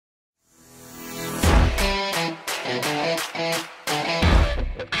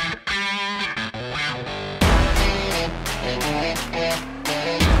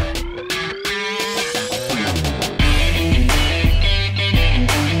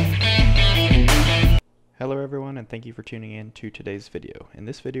Hello everyone, and thank you for tuning in to today's video. In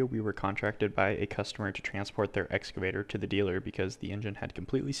this video we were contracted by a customer to transport their excavator to the dealer because the engine had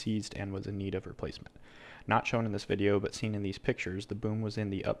completely seized and was in need of replacement. Not shown in this video but seen in these pictures, the boom was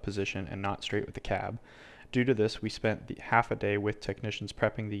in the up position and not straight with the cab. Due to this, we spent half a day with technicians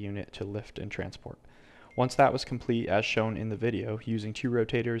prepping the unit to lift and transport. Once that was complete, as shown in the video, using 2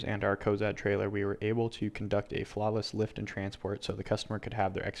 rotators and our Cozad trailer, we were able to conduct a flawless lift and transport so the customer could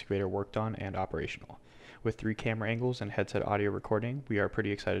have their excavator worked on and operational. With 3 camera angles and headset audio recording, we are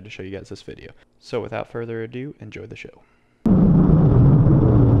pretty excited to show you guys this video. So without further ado, enjoy the show.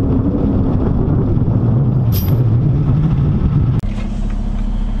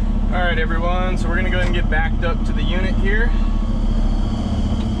 Alright everyone, so we're going to go ahead and get backed up to the unit here.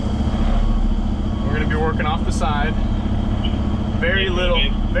 We're going to be working off the side. Very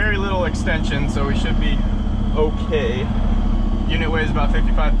little extension, so we should be okay. Unit weighs about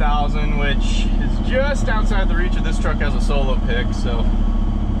 55,000, which is just outside the reach of this truck as a solo pick, so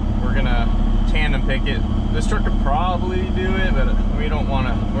we're gonna tandem pick it. This truck could probably do it, but we don't want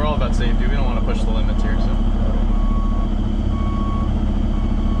to. We're all about safety. We don't want to push the limits here, so.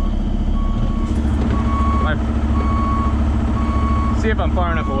 See if I'm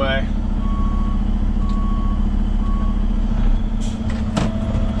far enough away.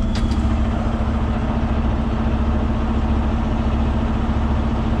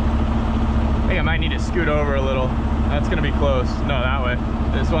 I might need to scoot over a little. That's gonna be close. No, that way.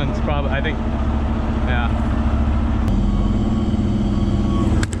 This one's probably, I think, yeah.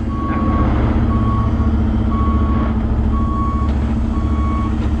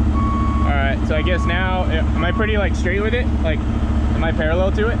 All right, so I guess now, am I pretty like straight with it? Like, am I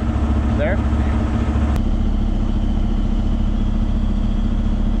parallel to it? There?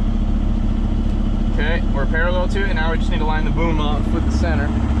 Okay, we're parallel to it. Now we just need to line the boom up with the center.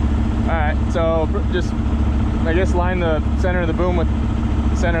 Alright, so just, I guess, line the center of the boom with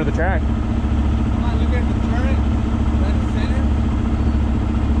the center of the track. Come on, look at the turret, line the center.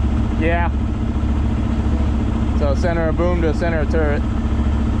 Yeah. So center of boom to center of turret.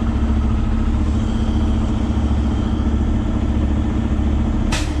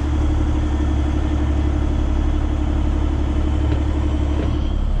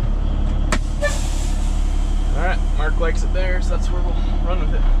 Alright, Mark likes it there, so that's where we'll run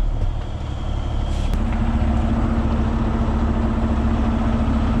with it.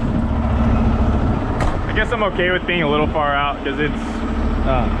 I guess I'm okay with being a little far out because it's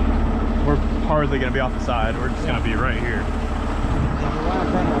we're hardly going to be off the side. We're just going to be right here.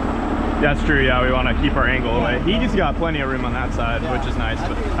 That's true, yeah, we want to keep our angle away. He's got plenty of room on that side, which is nice,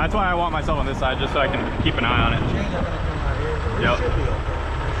 but that's why I want myself on this side, just so I can keep an eye on it. Yep.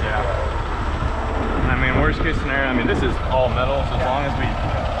 Yeah. I mean, worst case scenario, I mean, this is all metal, so as long as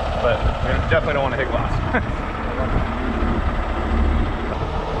but we definitely don't want to hit glass.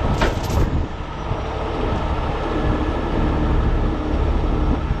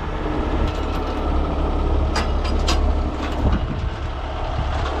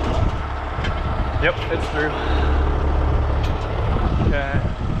 Yep, it's through. Okay.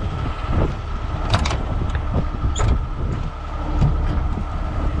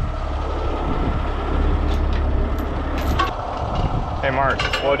 Hey Mark,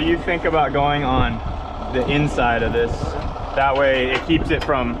 what do you think about going on the inside of this? That way it keeps it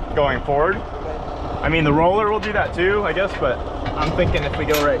from going forward. I mean, the roller will do that too, I guess, but I'm thinking if we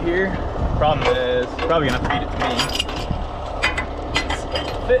go right here, problem is probably gonna feed it to me.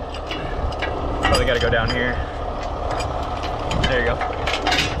 Fit. Probably got to go down here. There you go.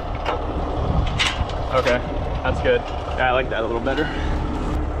 Okay, that's good. Yeah, I like that a little better.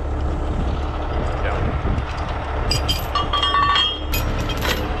 Yeah.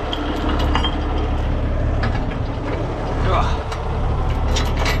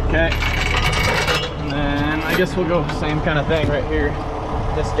 Okay. And then I guess we'll go same kind of thing right here.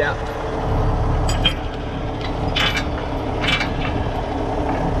 This gap.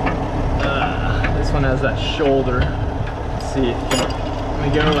 This one has that shoulder. Let's see. Can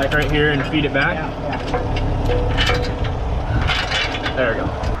we go like right here and feed it back? Yeah. There we go.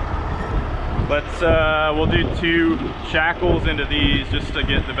 Let's we'll do 2 shackles into these just to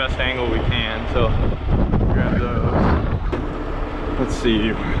get the best angle we can. So grab those. Let's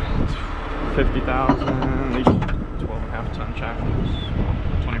see. 50,000. These 12.5 ton shackles.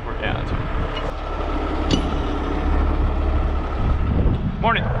 24. Yeah, that's right.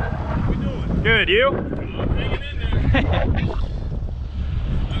 Morning. Good, you? Hanging in there.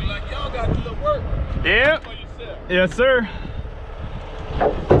 Look like y'all got to do the work. Yep. Yes, sir.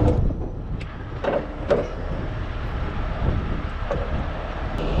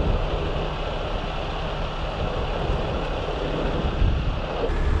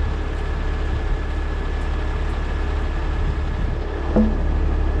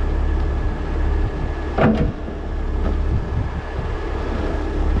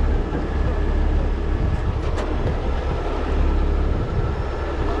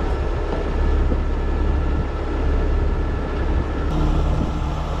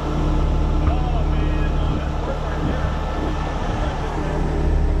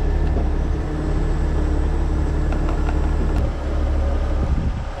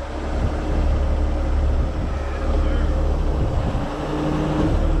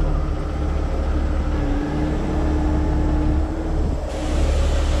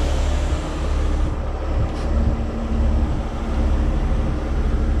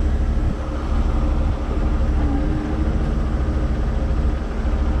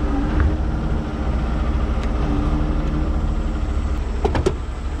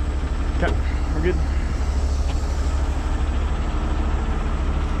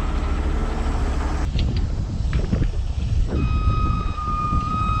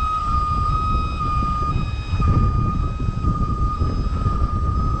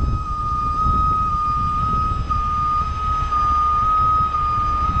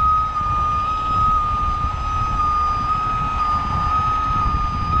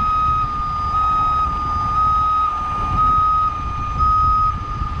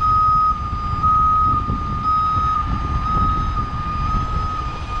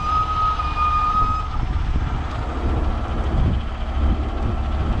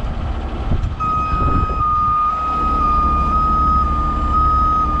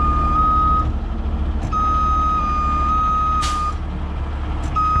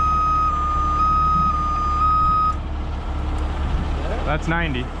 that's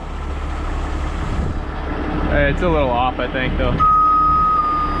 90. It's a little off, I think, though.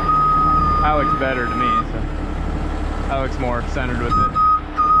 That looks better to me, so that looks more centered with it.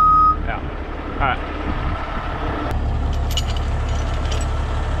 Yeah. All right.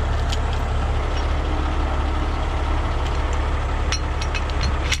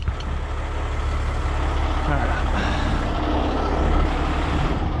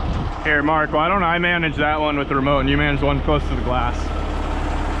 Here, Mark, why don't I manage that one with the remote and you manage the one close to the glass?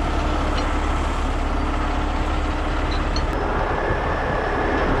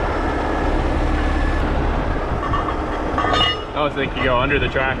 I was thinking you go under the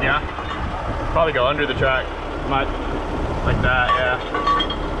track, yeah? Probably go under the track. Might, like that, yeah.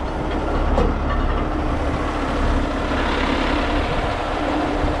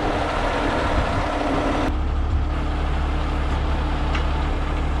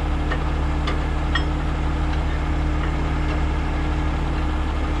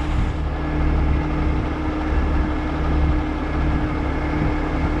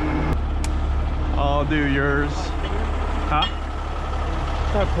 I'll do yours. Huh?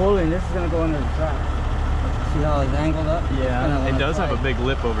 Start pulling, this is gonna go under the track. See how it's angled up? Yeah, it does have a big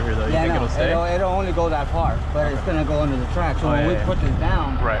lip over here though. You think it'll stay? It'll only go that far, but it's gonna go under the track. So when we put this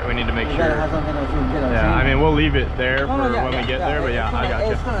down, right, we need to make sure. Gotta have something else we can get our chain. I mean, we'll leave it there for when we get there, but yeah, I got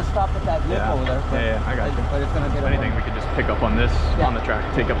you. It's gonna stop at that lip over there. Yeah, I got you. But it's gonna get If anything, we could just pick up on this on the track,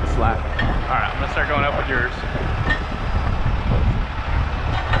 take up the slack. All right, let's start going up with yours.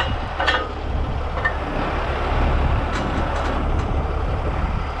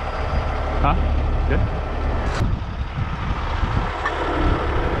 Huh? Good.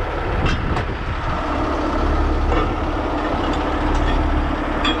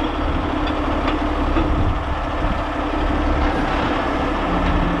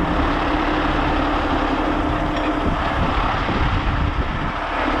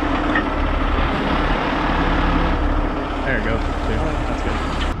 There it goes. That's good.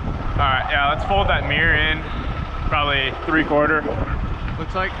 All right, yeah, let's fold that mirror in, probably 3/4.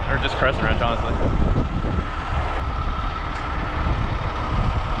 Looks like, or just crescent wrench, honestly.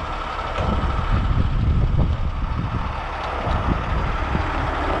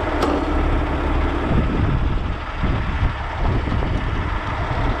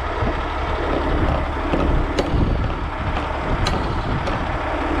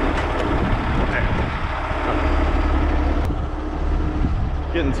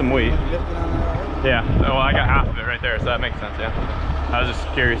 Getting some weight. Yeah, well, I got half of it right there, so that makes sense, yeah. I was just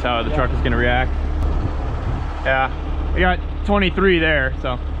curious how the truck is going to react. Yeah, we got 23 there,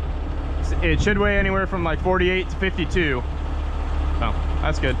 so it should weigh anywhere from like 48 to 52. So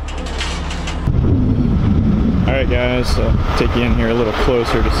that's good. All right, guys, take you in here a little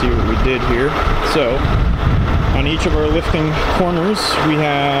closer to see what we did here. So on each of our lifting corners, we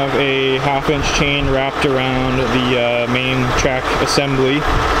have a 1/2-inch chain wrapped around the main track assembly,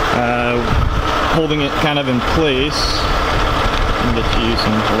 holding it kind of in place. Get you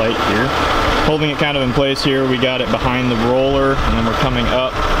some light here. Holding it kind of in place here, we got it behind the roller, and then we're coming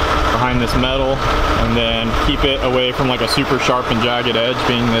up behind this metal, and then keep it away from like a super sharp and jagged edge.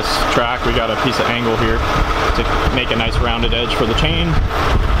 Being this track, we got a piece of angle here to make a nice rounded edge for the chain.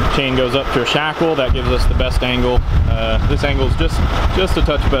 The chain goes up to a shackle, that gives us the best angle. This angle is just a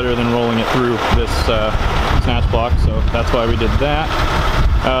touch better than rolling it through this snatch block, so that's why we did that.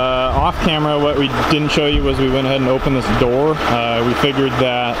 Off camera, what we didn't show you was we went ahead and opened this door. We figured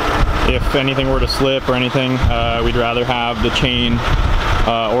that if anything were to slip or anything, we'd rather have the chain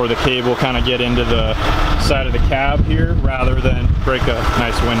or the cable kind of get into the side of the cab here rather than break a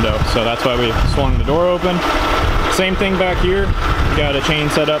nice window. So that's why we swung the door open. Same thing back here. We got a chain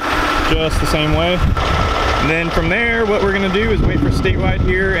set up just the same way. And then from there, what we're gonna do is wait for statewide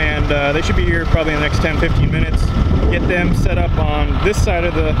here, and they should be here probably in the next 10-15 minutes. Get them set up on this side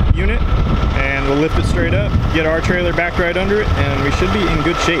of the unit, and we'll lift it straight up, get our trailer backed right under it, and we should be in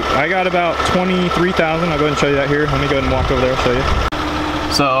good shape. I got about 23,000. I'll go ahead and show you that here. Let me go ahead and walk over there and show you.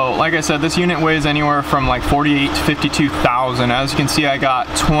 So, like I said, this unit weighs anywhere from like 48 to 52,000. As you can see, I got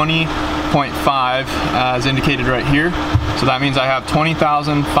 20.5 as indicated right here. So that means I have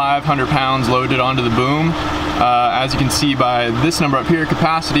 20,500 pounds loaded onto the boom. As you can see by this number up here,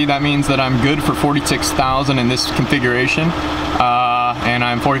 capacity, that means that I'm good for 46,000 in this configuration. And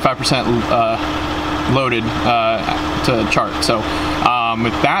I'm 45% loaded to chart. So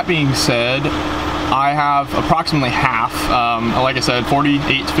with that being said, I have approximately half, like I said,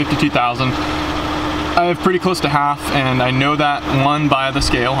 48 to 52,000. I have pretty close to half, and I know that one by the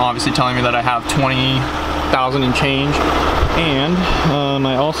scale, obviously telling me that I have 20,000 and change. And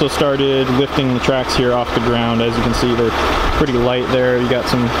I also started lifting the tracks here off the ground. As you can see, they're pretty light there. You got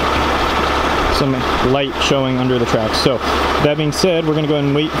some light showing under the tracks. So that being said, we're gonna go ahead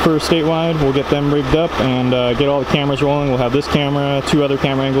and wait for statewide. We'll get them rigged up and get all the cameras rolling. We'll have this camera, 2 other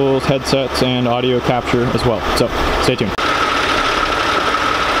camera angles, headsets, and audio capture as well. So stay tuned.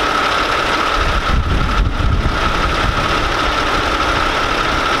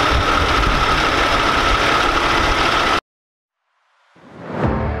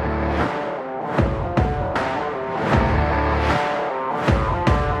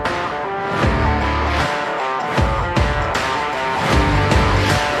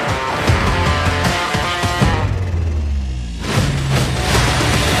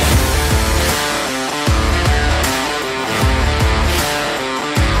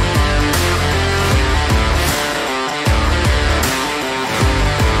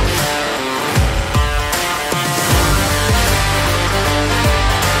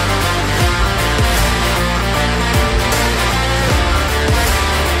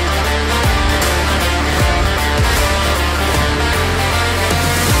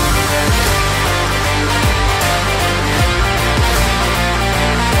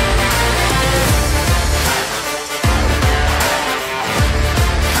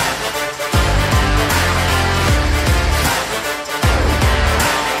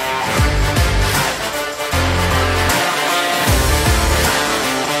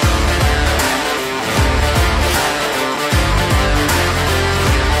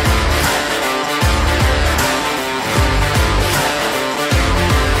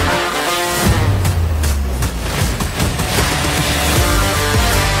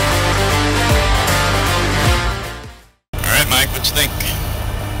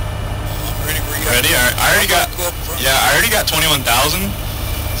 I already got 21,000,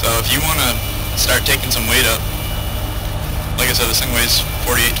 so if you want to start taking some weight up, like I said, this thing weighs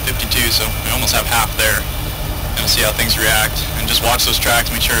 48 to 52, so we almost have half there. And see how things react, and just watch those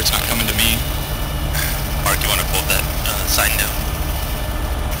tracks, make sure it's not coming to me. Mark, you want to pull that sign down?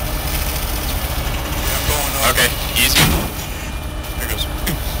 Yeah, I'm going up. Okay, easy. There goes.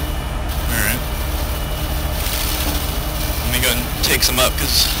 Alright. Let me go and take some up,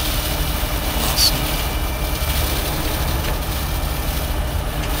 because awesome.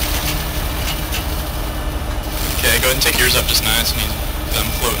 Okay, go ahead and take yours up just nice and easy. I'm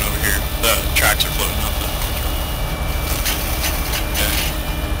floating over here. The tracks are floating up. Okay.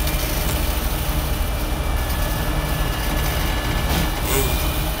 Ooh.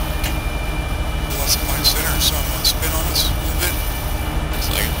 You want some line center or some spin on us a little bit?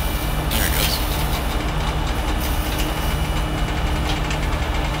 Looks like it. There it goes.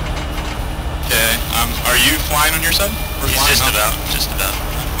 Okay. Are you flying on your side? He's just about.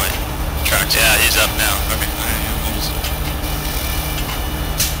 Not quite. Tracks. Yeah, he's up now. Okay.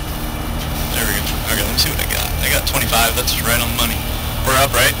 There we go. Okay, let me see what I got. I got 25. That's right on the money. We're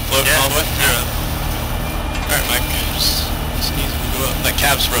up, right? Floating all the way? You're up. Alright, Mike. Just easy to go up. That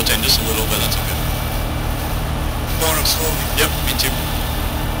cab's rotating just a little bit. That's okay. Going up slowly. Yep, me too.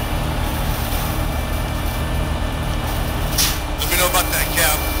 Let me know about that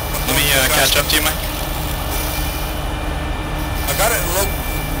cab. Let me catch up to you, Mike. I got it low.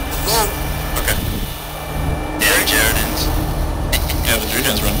 Okay. Yeah, Jared is. Yeah, the three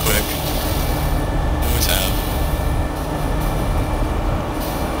gens run quick. Always have.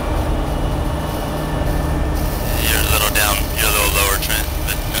 You're a little down. You're a little lower, Trent,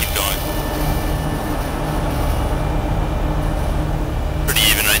 but keep going. Pretty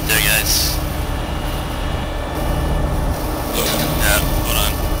even right there, guys. Yeah, hold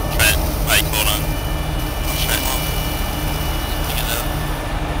on. Trent, Mike, hold on. Trent. Pick it up.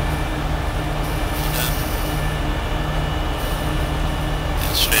 Yeah.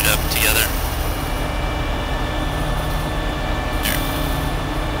 Straight up together. Here.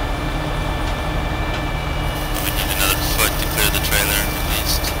 We need another foot to clear the trailer, at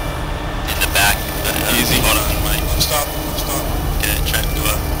least. In the back. Easy. Hold on, Mike. Stop. Okay, Trent, go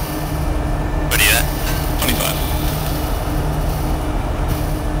up. What are you at? 25.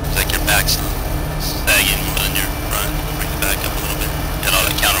 It's like your back's sagging more than your front. Bring the back up a little bit. Get all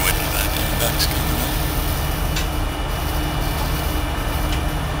that counterweight in the back. Back's coming up.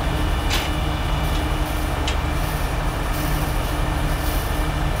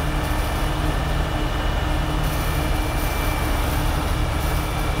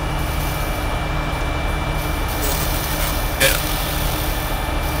 Yeah.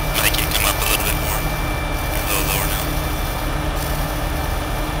 Mike, you come up a little bit more. You're a little lower now.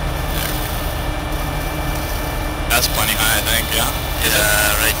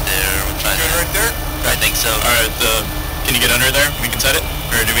 So. Alright, can you get under there? We can set it?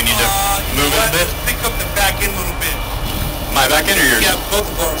 Or do we need to move it a bit? Pick up the back end a little bit. My back end or yours? Yeah, both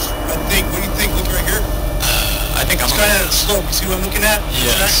of ours. I think. What do you think? Look right here. I think It's I'm kind of slope. You see what I'm looking at?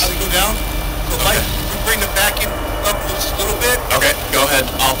 Yes. How they go down? So if Okay. we bring the back end up just a little bit. Okay, go ahead.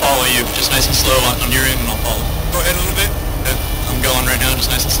 I'll follow you. Just nice and slow on your end and I'll follow. Go ahead a little bit. Okay. I'm going right now,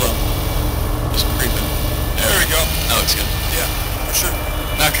 just nice and slow. Just creeping. There we go. That looks good. Yeah, for sure.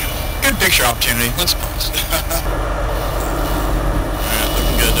 Okay. Good picture opportunity. Let's pause. Alright,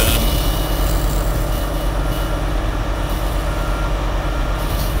 looking good.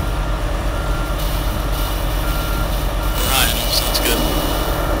 Alright, sounds good.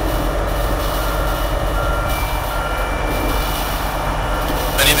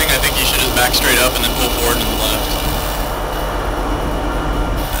 If anything, I think you should just back straight up and then pull forward and to the left.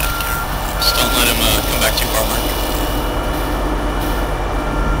 Just don't let him come back too far, Mark.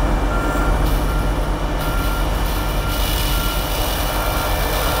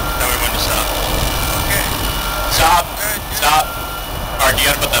 Now we're going to stop. Okay. Stop! Good, good. Stop! Mark, you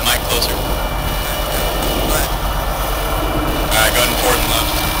gotta put that mic closer. Alright, go ahead and forward and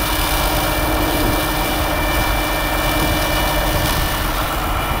left.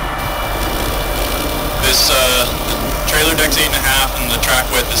 This, the trailer deck's 8.5 and the track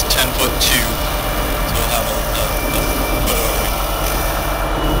width is 10'2". So we'll have a foot over.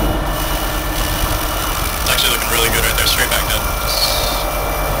 It's actually looking really good right there, straight back down.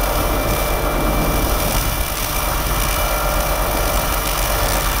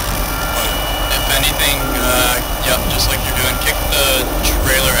 If anything, yep, just like you're doing, kick the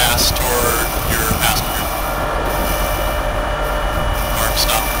trailer ass toward your passenger. Mark,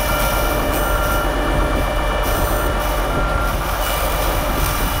 stop.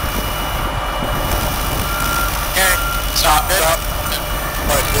 Okay. Stop. Stop.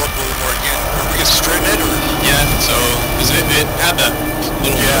 Alright, go up a little more again. Are we gonna straighten it or? Yeah, so it had that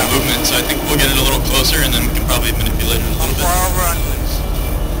little bit of movement, so I think we'll get it a little closer and then we can probably manipulate it a little bit. Far over on this.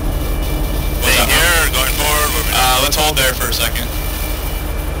 Staying here or going forward? Let's hold there for a second.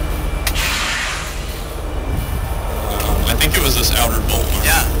 I think it was this outer bolt one.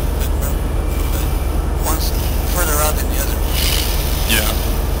 Yeah. One's further out than the other. Yeah.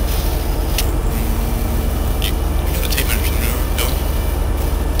 You got a tape measure, don't you?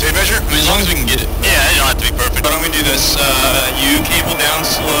 Tape measure? I mean, as long as we can get it. Yeah, it don't have to be perfect. Why don't we do this? You cable down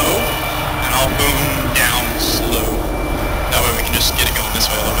slow, and I'll boom down slow. That way we can just get it going this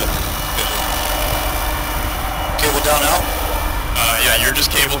way a little bit. Cable down out? Yeah, you're just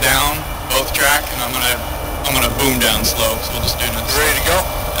cable down, both track, and I'm gonna boom down slow. So we'll just do this. You ready to go?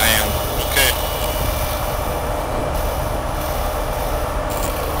 I am. Okay.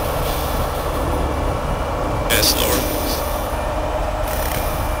 Okay, slower.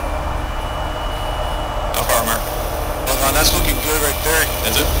 How far, Mark? Hold on, that's looking good right there.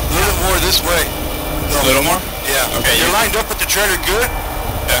 Is it? A little more this way. A little more? Yeah. Okay, You're you- lined up with the trailer good,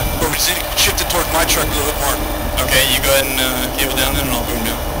 Yeah. but we just need to shift it towards my truck a little bit more. Okay, you go ahead and cable down then, and I'll boom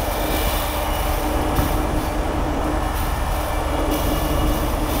down.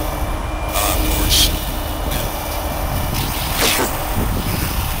 Of course.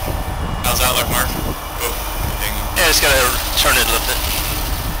 How's that look, Mark? Oh, hang on. Yeah, just gotta turn it a little bit.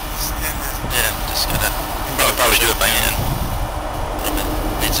 Yeah, just gotta probably do it by hand. A little bit.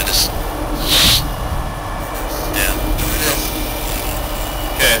 Needs to just. Yeah.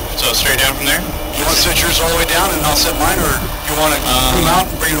 Okay, so straight down from there? You want to set yours all the way down and I'll set mine, or you want to zoom out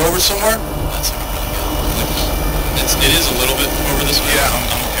and bring it over somewhere? That's looking really good. It is a little bit over this way. Yeah. I'm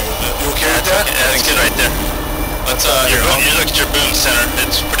okay with it. You okay with that? Yeah, that's good right there. Let's, You look at your boom center.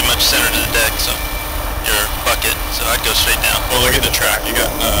 It's pretty much centered to the deck, so your bucket. So I'd go straight down. well, look at the track. You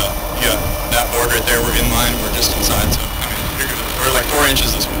got that board right there. We're in line. We're just inside, so, I mean, you're good. We're like 4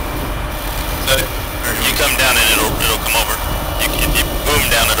 inches this way. Is that it? Or You come down and it'll come over. If you boom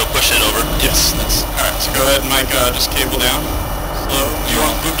down, it'll push it over. Yes, that's, alright, so go ahead, Mike, just cable down. Slow. You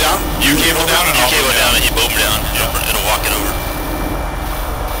want to move down? You cable down and You I'll cable boom down and you boom down. Yeah. It'll walk it over.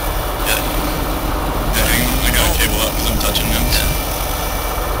 Yeah. Yeah, hang on, I gotta cable up because I'm touching now. Yeah.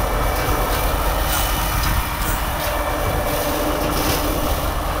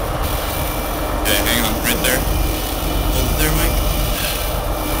 Okay, hang on, right there. Hold it there, Mike.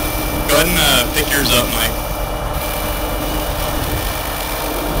 Go ahead and pick yours up, Mike.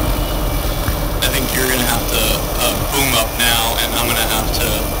 I think you're gonna have to boom up now, and I'm gonna have to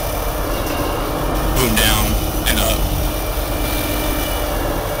boom down and up.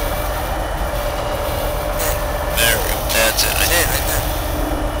 There we go. That's it. Right there.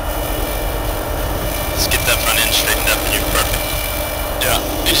 Just get that front end straightened up and you're perfect. Yeah,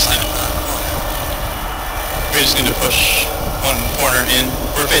 you just need it. we just need to push one corner in.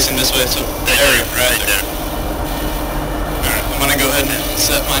 We're facing this way, so there, right there. Alright, I'm gonna go ahead and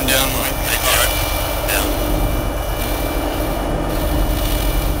set mine down. Right there. Yeah.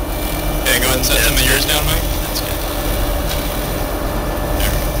 Okay, go ahead and set some of yours down, Mike. That's good.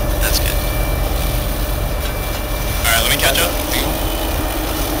 There. That's good. Alright, let me catch up.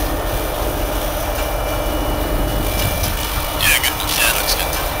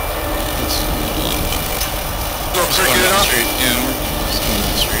 Just going down the street. Yeah, we're just going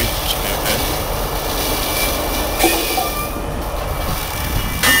down the street. Should be okay.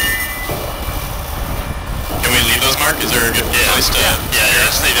 Can we leave those, Mark? Is there a good place to... Yeah,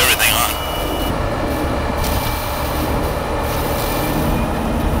 just leave everything on.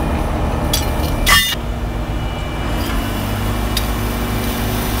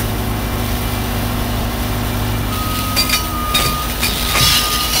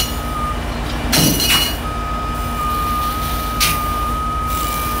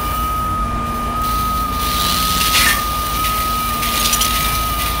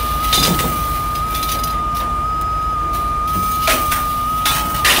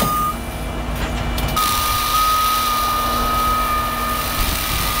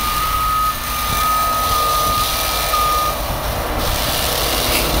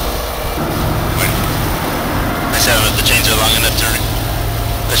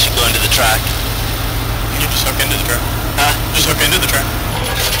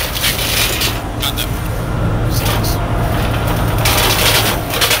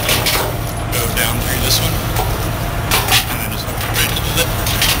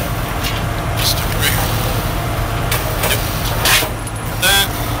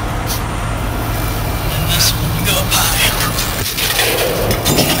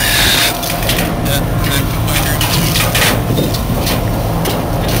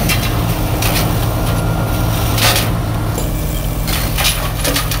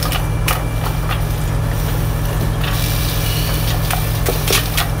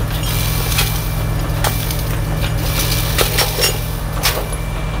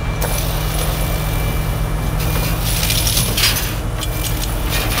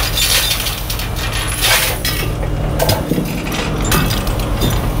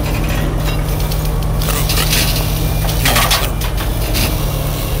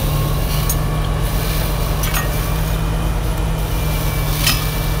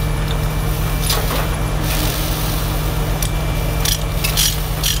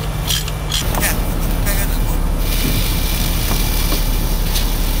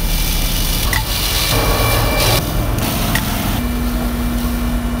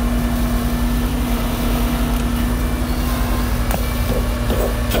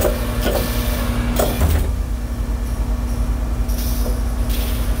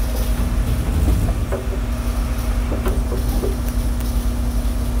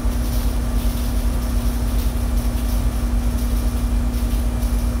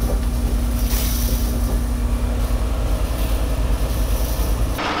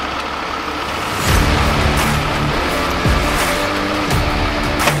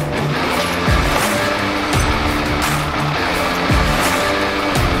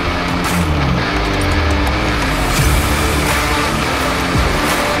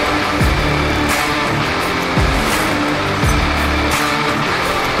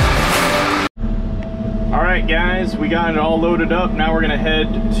 Guys, we got it all loaded up. Now we're gonna head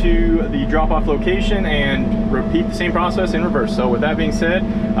to the drop-off location and repeat the same process in reverse. So with that being said,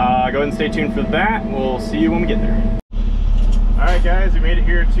 go ahead and stay tuned for that. We'll see you when we get there. All right guys, we made it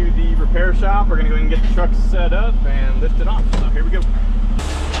here to the repair shop. We're gonna go ahead and get the truck set up and lift it off. So here we go.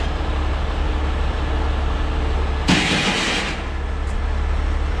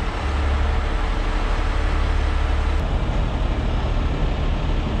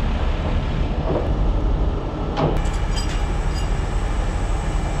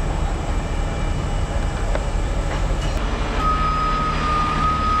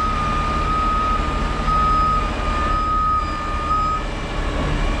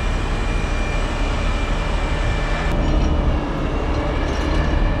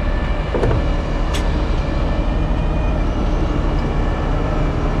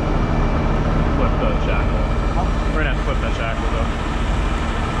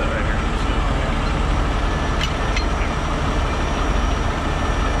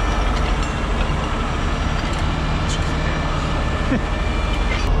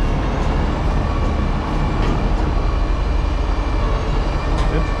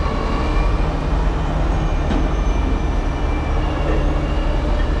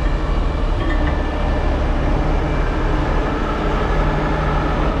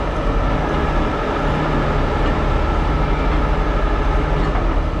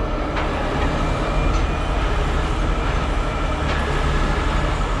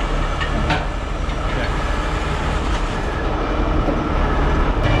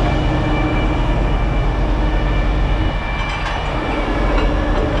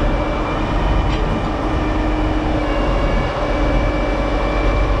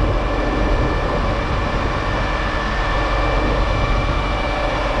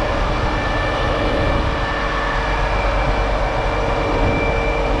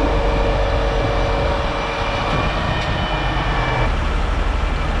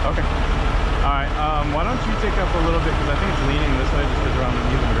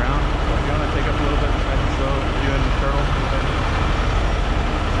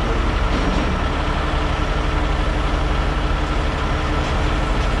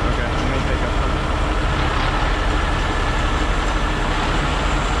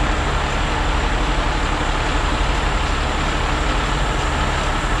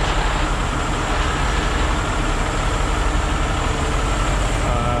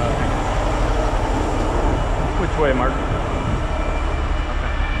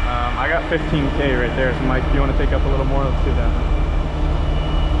 I got 15K right there, so Mike, if you want to take up a little more, let's do that.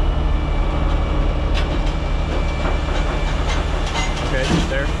 Okay,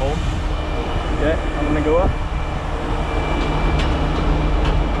 there, hold. Okay, I'm gonna go up.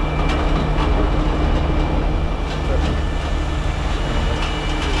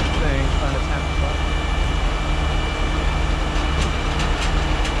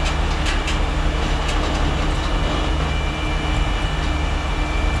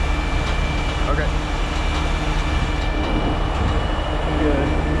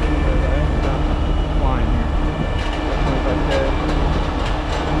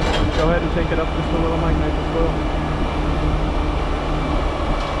 Go ahead and take it up just a little, Mike, nice and slow.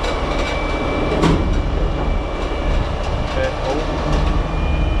 Okay, hold.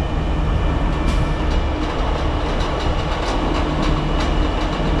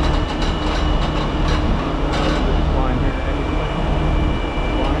 This line here,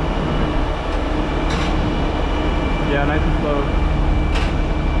 line. Yeah, nice and slow.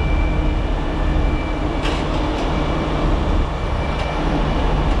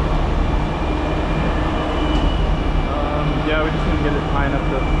 Yeah, we just need to get it high enough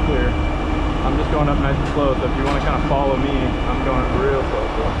to clear. I'm just going up nice and slow, so if you want to kind of follow me, I'm going up real slow.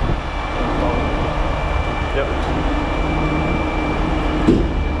 So follow me. Yep.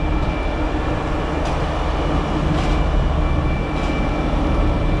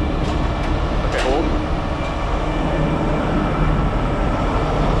 Okay, hold.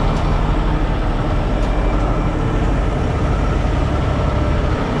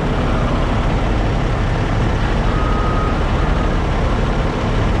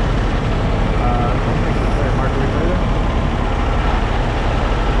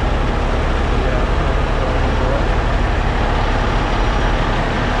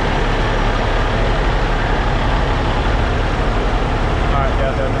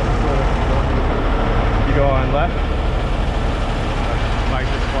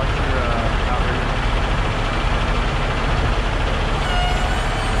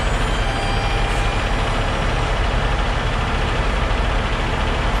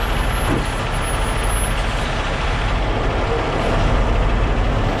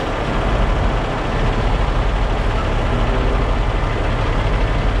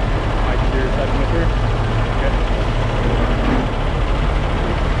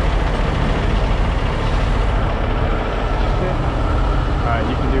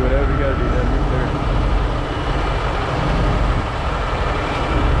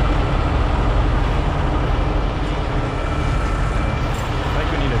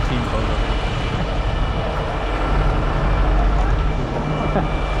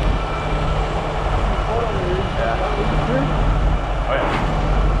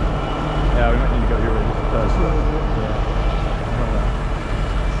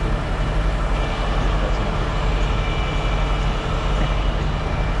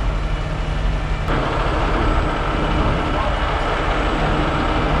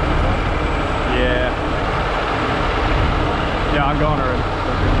 I'm going already.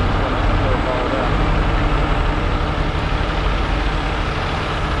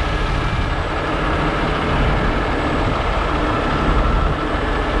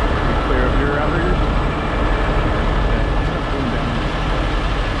 Clear up your outriggers.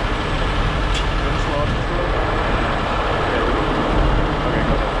 Slow up just a little. Okay,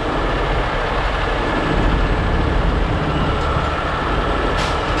 go ahead.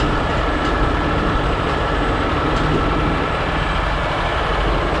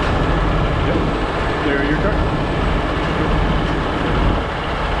 Clear your car.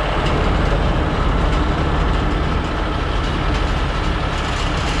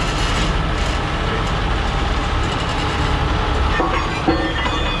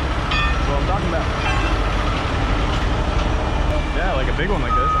 That's what I'm talking about. Yeah, like a big one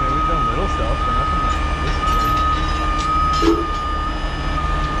like this. I mean, we've done little stuff, but nothing like this.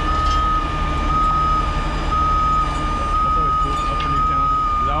 That's always cool. Up for new challenges.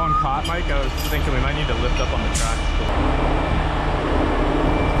 Is that one caught, Mike? I was thinking we might need to lift up on the track.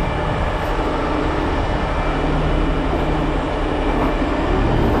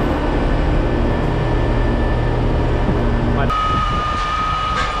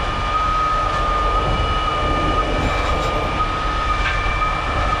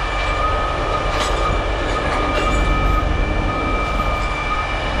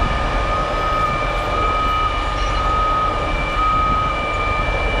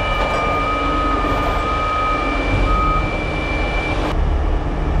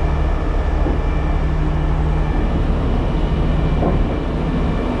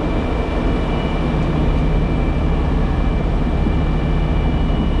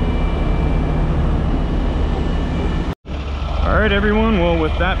 right, everyone. Well,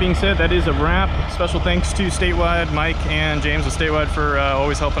 with that being said, that is a wrap. Special thanks to Statewide, Mike and James with Statewide for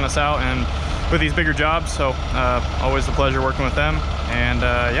always helping us out and with these bigger jobs. So always a pleasure working with them. And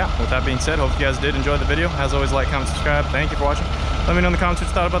yeah, with that being said, hope you guys did enjoy the video. As always, like, comment, subscribe. Thank you for watching. Let me know in the comments what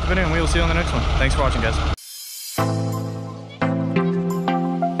you thought about the video, and we will see you on the next one. Thanks for watching, guys.